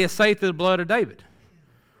 Nobody is saved through the blood of David.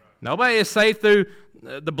 Nobody is saved through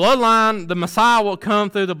the bloodline. The Messiah will come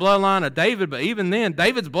through the bloodline of David, but even then,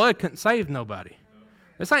 David's blood couldn't save nobody.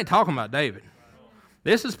 This ain't talking about David.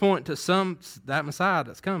 This is pointing to that Messiah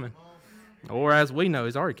that's coming. Or as we know,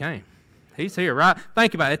 he's already came. He's here, right?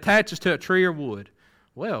 Think about it. It attaches to a tree or wood.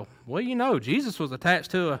 Well, you know, Jesus was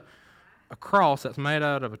attached to a cross that's made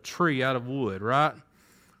out of a tree, out of wood, right?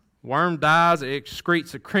 Worm dies, it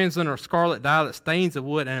excretes a crimson or scarlet dye that stains the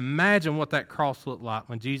wood. And imagine what that cross looked like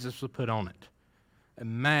when Jesus was put on it.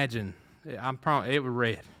 Imagine. I'm probably, it was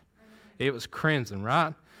red. It was crimson,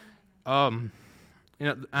 right? And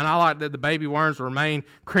I like that the baby worms remain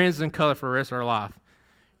crimson color for the rest of our life.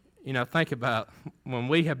 Think about when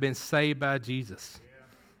we have been saved by Jesus.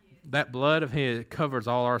 That blood of his covers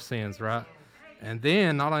all our sins, right? And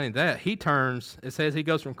then, not only that, it says he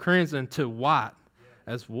goes from crimson to white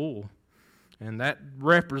as wool. And that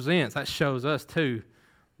shows us too,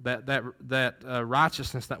 that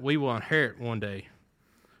righteousness that we will inherit one day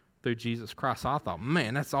through Jesus Christ. So I thought,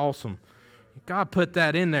 man, that's awesome. God put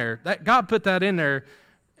that in there. And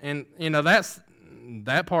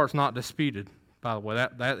that part's not disputed. By the way,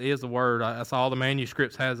 that is the word. That's all the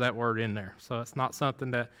manuscripts has that word in there. So it's not something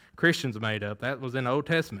that Christians made up. That was in the Old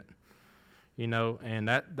Testament. And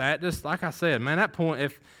that just, like I said, man,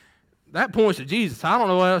 if that points to Jesus, I don't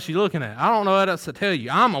know what else you're looking at. I don't know what else to tell you.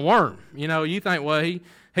 I'm a worm. You think, well,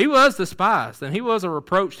 he was despised, and he was a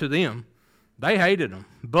reproach to them. They hated him.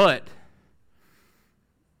 But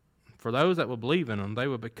for those that would believe in him, they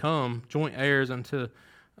would become joint heirs unto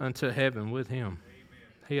heaven with him. Amen.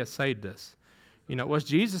 He has saved us. Was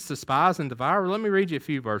Jesus despised and devoured? Let me read you a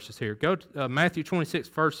few verses here. Go to Matthew 26,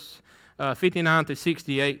 verse 59 through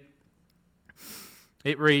 68.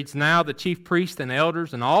 It reads, "Now the chief priests and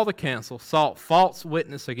elders and all the council sought false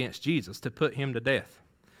witness against Jesus to put him to death,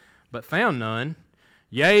 but found none.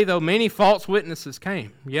 Yea, though many false witnesses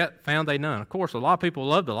came, yet found they none." Of course, a lot of people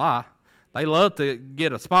love to lie. They love to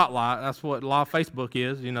get a spotlight. That's what a lot of Facebook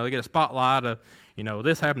is. They get a spotlight of,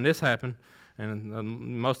 this happened,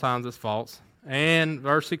 and most times it's false. And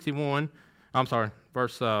verse 61, at the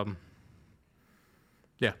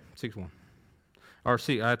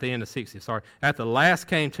end of 60, sorry. "At the last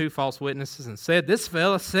came two false witnesses and said, This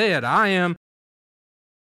fellow said, I am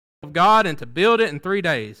of God, and to build it in 3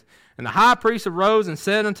 days. And the high priest arose and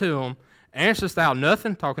said unto him, Answerest thou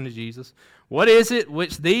nothing?" Talking to Jesus. "What is it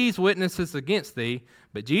which these witnesses against thee?"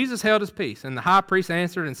 But Jesus held his peace. And the high priest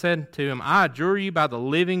answered and said to him, "I adjure you by the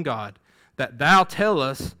living God, that thou tell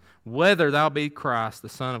us whether thou be Christ, the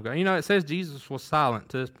Son of God." It says Jesus was silent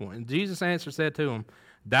to this point. And Jesus answered, said to him,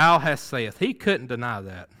 "Thou hast saith." He couldn't deny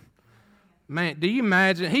that. Man, do you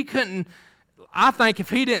imagine? He couldn't. I think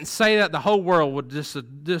if he didn't say that, the whole world would just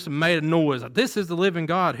made a noise. This is the living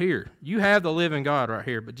God here. You have the living God right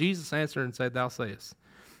here. But Jesus answered and said, "Thou sayest.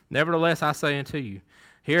 Nevertheless, I say unto you,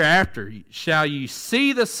 hereafter shall you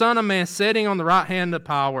see the Son of Man sitting on the right hand of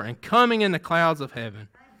power and coming in the clouds of heaven."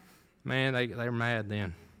 Man, they're mad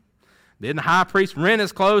then. Then the high priest rent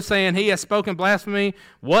his clothes, saying, "He has spoken blasphemy.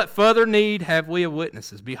 What further need have we of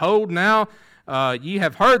witnesses? Behold, now ye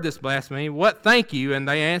have heard this blasphemy. What think you?" And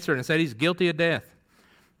they answered and said, "He's guilty of death."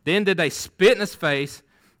 Then did they spit in his face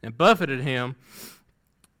and buffeted him.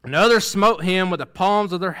 And others smote him with the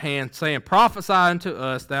palms of their hands, saying, "Prophesy unto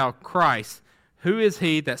us, thou Christ. Who is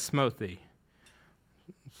he that smote thee?"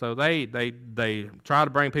 So they try to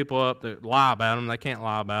bring people up that lie about him. They can't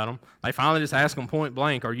lie about him. They finally just ask him point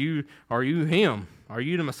blank, Are you him? Are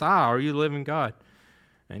you the Messiah? Are you the living God?"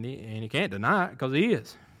 And he can't deny it because he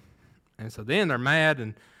is. And so then they're mad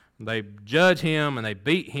and they judge him and they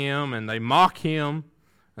beat him and they mock him.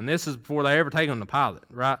 And this is before they ever take him to Pilate,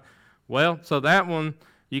 right? Well, so that one,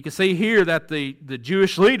 you can see here that the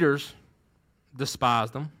Jewish leaders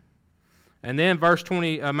despised him. And then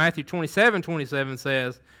Matthew 27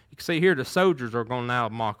 says, you can see here the soldiers are going to now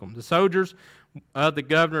mock him. The soldiers of the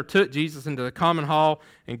governor took Jesus into the common hall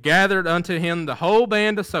and gathered unto him the whole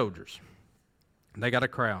band of soldiers. They got a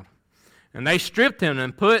crowd. And they stripped him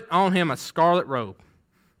and put on him a scarlet robe.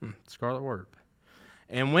 Scarlet word.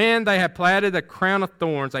 And when they had platted a crown of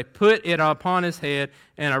thorns, they put it upon his head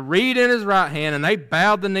and a reed in his right hand, and they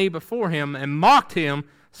bowed the knee before him and mocked him,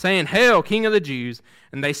 saying, "Hail, King of the Jews!"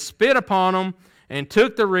 And they spit upon him and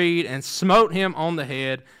took the reed and smote him on the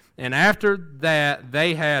head. And after that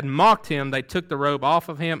they had mocked him, they took the robe off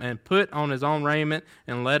of him and put on his own raiment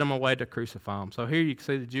and led him away to crucify him. So here you can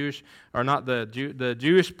see the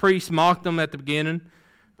Jewish priests mocked him at the beginning.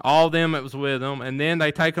 All of them that was with them. And then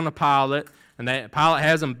they take him to Pilate, and Pilate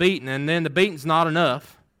has him beaten. And then the beating's not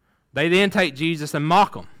enough. They then take Jesus and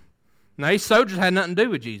mock him. Now, these soldiers had nothing to do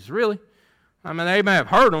with Jesus, really. I mean, they may have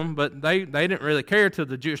heard him, but they didn't really care till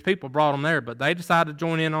the Jewish people brought them there, but they decided to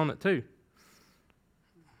join in on it too.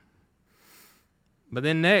 But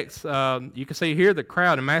then next, you can see here the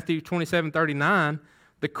crowd in Matthew 27:39,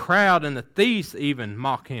 the crowd and the thieves even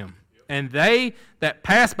mock him. And they that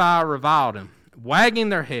passed by reviled him, wagging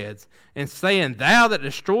their heads, and saying, Thou that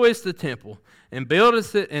destroyest the temple, and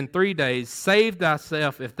buildest it in 3 days, save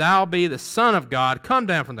thyself, if thou be the Son of God, come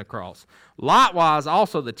down from the cross. Likewise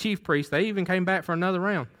also the chief priests, they even came back for another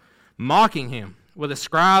round, mocking him with the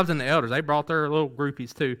scribes and the elders. They brought their little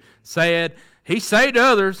groupies too, said, He saved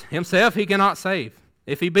others, himself he cannot save.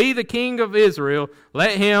 If he be the king of Israel,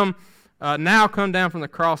 let him now come down from the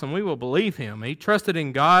cross, and we will believe him. He trusted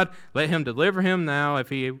in God. Let him deliver him now, if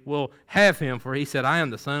he will have him, for he said, I am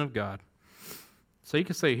the Son of God. So you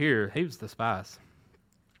can see here, he was despised.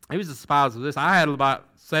 He was despised of this. I had about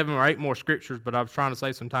 7 or 8 more scriptures, but I was trying to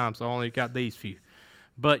save some time, so I only got these few.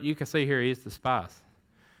 But you can see here, he is despised.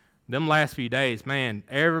 Them last few days, man,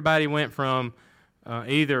 everybody went from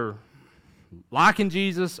either liking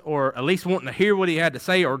Jesus or at least wanting to hear what he had to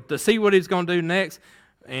say or to see what he's going to do next.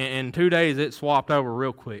 And in 2 days, it swapped over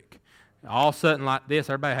real quick. All of a sudden, like this,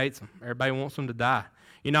 everybody hates him. Everybody wants him to die.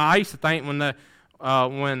 You know, I used to think when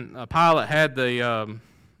Pilate had the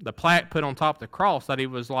plaque put on top of the cross that he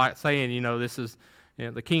was like saying, you know, this is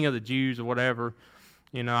the King of the Jews or whatever.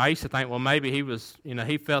 You know, I used to think, well, maybe he was, you know,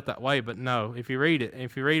 he felt that way. But no, if you read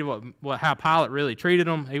how Pilate really treated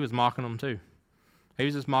him, he was mocking them too. He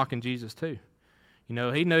was just mocking Jesus too. You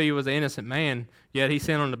know, he knew he was an innocent man, yet he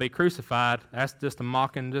sent him to be crucified. That's just a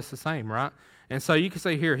mocking just the same, right? And so you can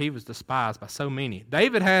see here he was despised by so many.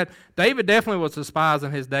 David definitely was despised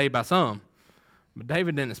in his day by some, but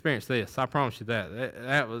David didn't experience this. I promise you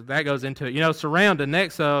that. That goes into it. You know, surrounded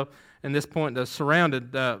next in this point, the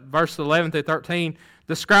surrounded verse 11 through 13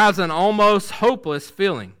 describes an almost hopeless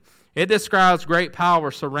feeling. It describes great power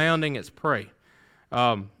surrounding its prey.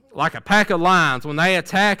 Like a pack of lions, when they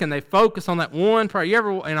attack and they focus on that one prey.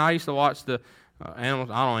 I used to watch the animals.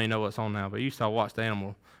 I don't even know what's on now, but I used to watch the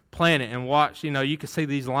Animal Planet and watch. You know, you could see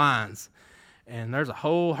these lions, and there's a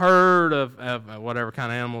whole herd of whatever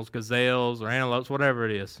kind of animals, gazelles or antelopes, whatever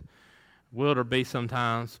it is, wildebeest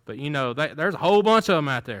sometimes. But you know, there's a whole bunch of them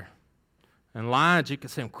out there. And lions, you can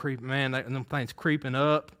see them creeping. Man, them things creeping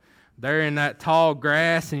up. They're in that tall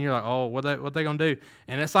grass, and you're like, oh, what they gonna do?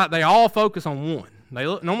 And it's like they all focus on one. They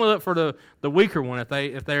normally look for the weaker one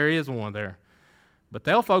if there is one there. But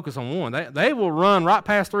they'll focus on one. They will run right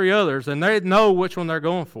past 3 others, and they know which one they're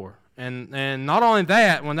going for. And not only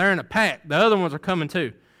that, when they're in a pack, the other ones are coming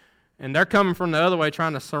too. And they're coming from the other way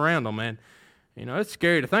trying to surround them. And, you know, it's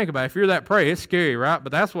scary to think about. If you're that prey, it's scary, right?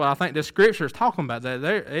 But that's what I think this scripture is talking about. That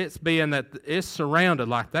it's being that it's surrounded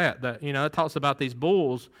like that. That, you know, it talks about these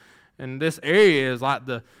bulls, and this area is like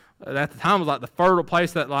at the time was like the fertile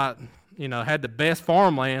place that, like, you know, had the best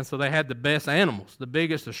farmland, so they had the best animals, the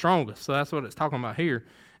biggest, the strongest. So that's what it's talking about here.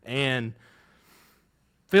 And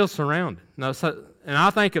feel surrounded. And I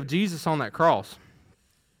think of Jesus on that cross,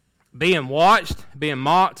 being watched, being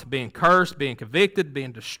mocked, being cursed, being convicted,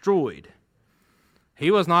 being destroyed.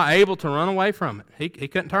 He was not able to run away from it. He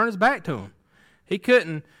couldn't turn his back to him. He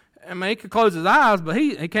couldn't, I mean, he could close his eyes, but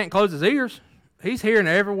he can't close his ears. He's hearing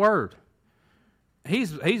every word.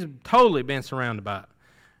 He's totally been surrounded by it.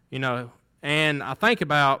 You know, and I think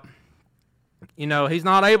about, you know, he's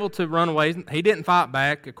not able to run away. He didn't fight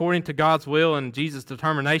back according to God's will and Jesus'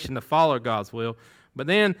 determination to follow God's will. But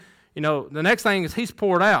then, you know, the next thing is he's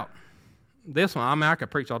poured out. This one, I mean, I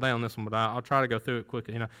could preach all day on this one, but I'll try to go through it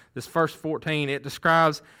quickly. You know, this verse 14, it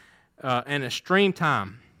describes an extreme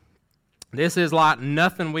time. This is like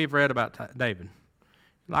nothing we've read about David.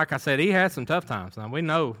 Like I said, he had some tough times. Now, we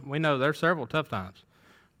know there's several tough times.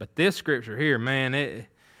 But this scripture here, man,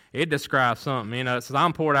 it describes something. You know, it says,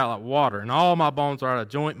 I'm poured out like water, and all my bones are out of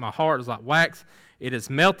joint. My heart is like wax. It is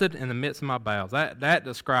melted in the midst of my bowels. That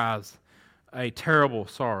describes a terrible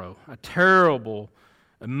sorrow, a terrible,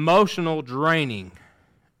 emotional, draining,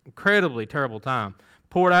 incredibly terrible time.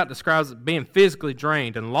 Poured out describes being physically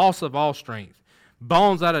drained and loss of all strength.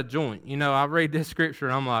 Bones out of joint. You know, I read this scripture,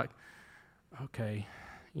 and I'm like, okay,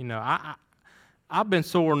 you know, I've been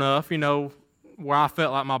sore enough, you know, where I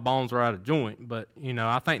felt like my bones were out of joint. But, you know,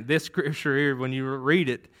 I think this scripture here, when you read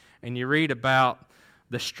it and you read about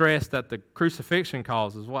the stress that the crucifixion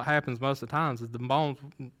causes, what happens most of the times is the bones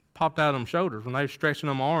popped out of them shoulders when they're stretching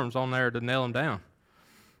them arms on there to nail them down.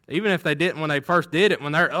 Even if they didn't when they first did it,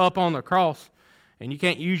 when they're up on the cross and you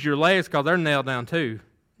can't use your legs because they're nailed down too,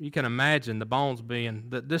 you can imagine the bones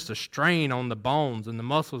being, just a strain on the bones and the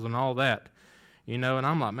muscles and all that. You know, and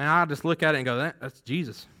I'm like, man, I just look at it and go, that's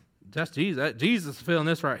Jesus. That's Jesus. Jesus is feeling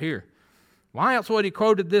this right here. Why else would he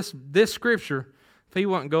quoted this scripture if he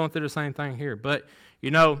wasn't going through the same thing here? But,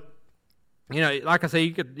 like I say,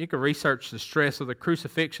 you could research the stress of the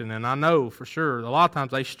crucifixion, and I know for sure a lot of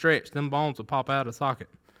times they stretch, them bones will pop out of the socket,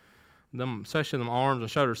 especially them arms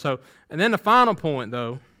and shoulders. So, and then the final point,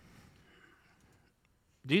 though,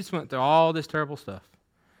 Jesus went through all this terrible stuff,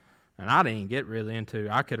 and I didn't get really into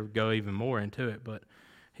it. I could go even more into it, but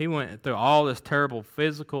he went through all this terrible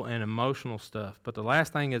physical and emotional stuff. But the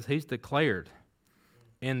last thing is he's declared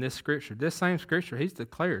in this scripture, this same scripture, he's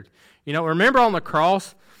declared. Remember on the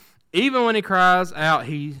cross, even when he cries out,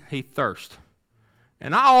 he thirsts.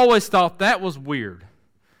 And I always thought that was weird.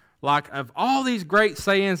 Like, of all these great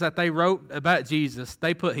sayings that they wrote about Jesus,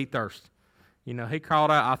 they put he thirsts. He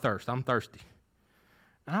called out, I thirst, I'm thirsty.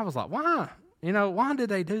 And I was like, why? Why did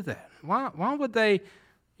they do that? Why would they,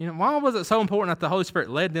 why was it so important that the Holy Spirit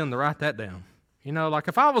led them to write that down? Like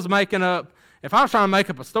if I was trying to make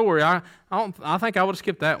up a story, I think I would have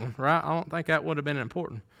skipped that one, right? I don't think that would have been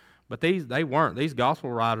important. But they weren't. These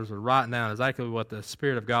gospel writers are writing down exactly what the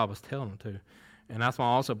Spirit of God was telling them to. And that's why I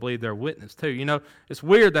also believe they're witness too. It's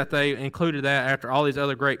weird that they included that after all these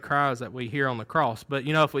other great cries that we hear on the cross. But,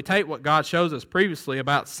 if we take what God shows us previously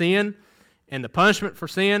about sin and the punishment for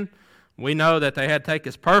sin, we know that they had to take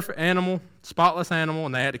this perfect animal, spotless animal,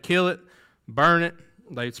 and they had to kill it, burn it.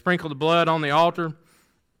 They sprinkled the blood on the altar.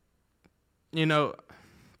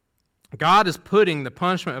 God is putting the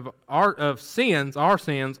punishment of our sins,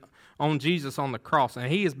 on Jesus on the cross,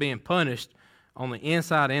 and he is being punished on the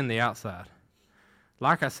inside and the outside.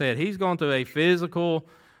 Like I said, he's going through a physical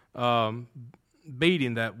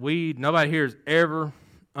beating that nobody here has ever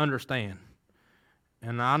understand.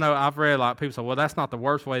 And I know I've read a lot of people say, well, that's not the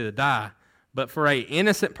worst way to die. But for an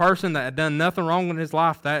innocent person that had done nothing wrong in his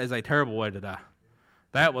life, that is a terrible way to die.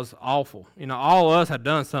 That was awful. All of us had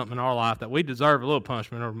done something in our life that we deserve a little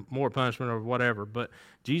punishment or more punishment or whatever, but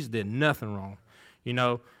Jesus did nothing wrong.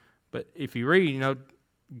 But if you read,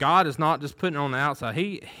 God is not just putting it on the outside.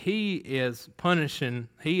 He is punishing.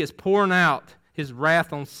 He is pouring out his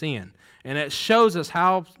wrath on sin. And it shows us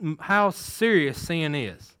how serious sin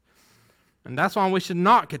is. And that's why we should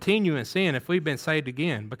not continue in sin if we've been saved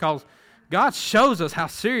again, because God shows us how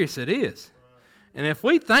serious it is. And if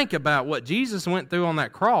we think about what Jesus went through on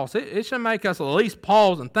that cross, it should make us at least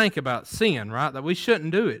pause and think about sin, right? That we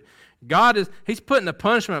shouldn't do it. He's putting the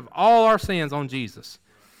punishment of all our sins on Jesus.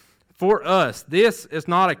 For us, this is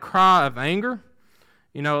not a cry of anger.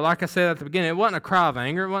 Like I said at the beginning, it wasn't a cry of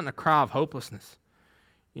anger. It wasn't a cry of hopelessness.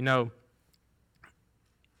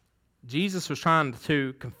 Jesus was trying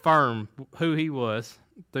to confirm who he was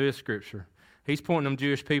through the scripture. He's pointing them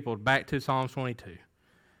Jewish people back to Psalms 22.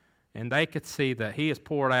 And they could see that he is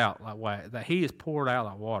poured out like water.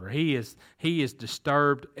 He is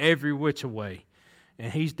disturbed every which way.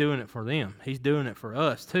 And he's doing it for them. He's doing it for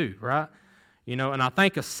us too, right? And I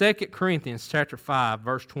think of 2 Corinthians chapter 5,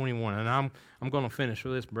 verse 21. And I'm going to finish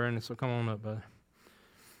with this, Brandon, so come on up, buddy.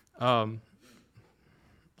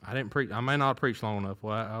 I didn't preach. I may not preach long enough.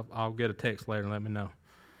 Well, I'll get a text later and let me know.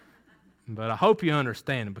 But I hope you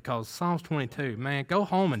understand it, because Psalms 22, man, go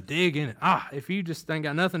home and dig in it. If you just ain't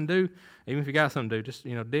got nothing to do, even if you got something to do, just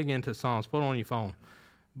dig into Psalms, put it on your phone.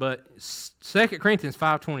 But 2 Corinthians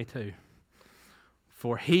 5:22,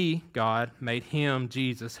 for he, God, made him,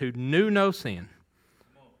 Jesus, who knew no sin,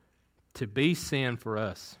 to be sin for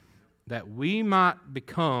us, that we might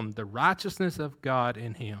become the righteousness of God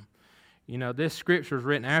in him. This scripture was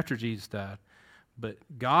written after Jesus died, but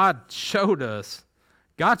God showed us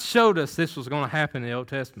this was going to happen in the Old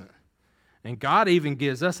Testament. And God even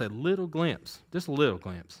gives us a little glimpse, just a little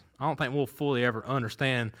glimpse. I don't think we'll fully ever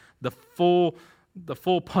understand the full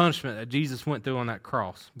punishment that Jesus went through on that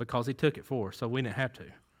cross, because he took it for us, so we didn't have to.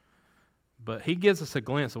 But he gives us a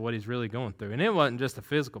glimpse of what he's really going through. And it wasn't just the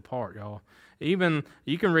physical part, y'all. Even,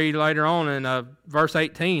 you can read later on in verse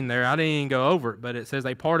 18 there, I didn't even go over it, but it says,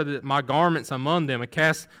 they parted my garments among them and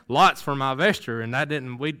cast lots for my vesture. And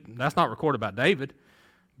that's not recorded about David.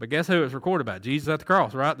 But guess who it was recorded about? Jesus at the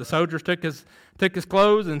cross, right? The soldiers took his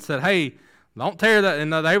clothes and said, hey, don't tear that.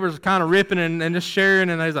 And they were kind of ripping and just sharing,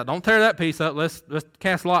 and they was like, don't tear that piece up. Let's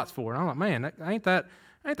cast lots for it. And I'm like, man, ain't that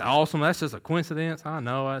awesome? That's just a coincidence. I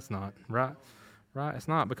know it's not, right? Right? It's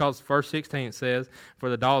not, because verse 16 says, for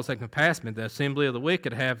the dogs that compassed me, the assembly of the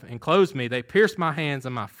wicked have enclosed me. They pierced my hands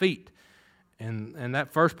and my feet. And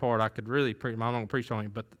that first part I could really preach. I'm not going to preach on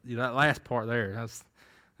it, but that last part there, that's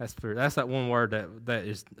that one word that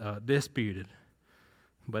is disputed,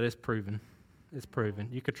 but it's proven. It's proven.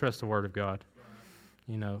 You could trust the Word of God.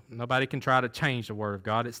 Nobody can try to change the Word of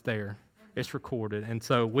God. It's there. It's recorded. And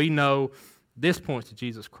so we know This points to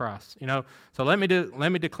Jesus Christ. So let me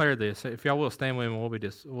declare this. If y'all will stand with me,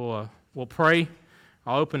 we'll pray.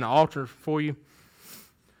 I'll open the altar for you.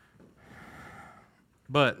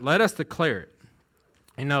 But let us declare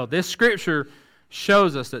it. This scripture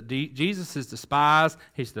shows us that Jesus is despised,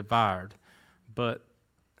 he's devoured. But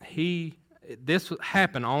this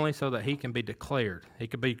happened only so that he can be declared. He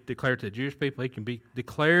can be declared to the Jewish people. He can be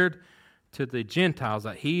declared to the Gentiles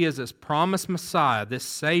that he is this promised Messiah, this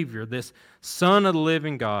Savior, this Son of the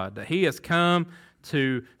living God, that he has come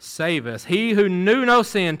to save us. He who knew no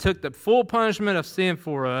sin took the full punishment of sin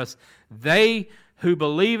for us. They who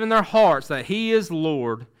believe in their hearts that he is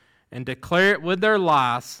Lord and declare it with their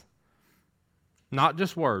lives, not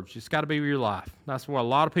just words. It's got to be your life. That's where a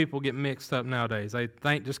lot of people get mixed up nowadays. They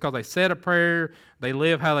think just because they said a prayer, they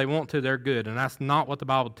live how they want to, they're good. And that's not what the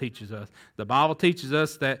Bible teaches us. The Bible teaches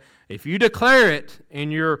us that if you declare it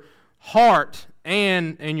in your heart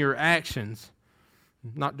and in your actions,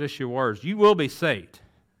 not just your words, you will be saved.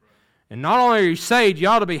 And not only are you saved, you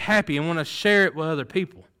ought to be happy and want to share it with other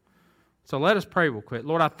people. So let us pray real quick.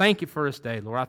 Lord, I thank you for this day. Lord, I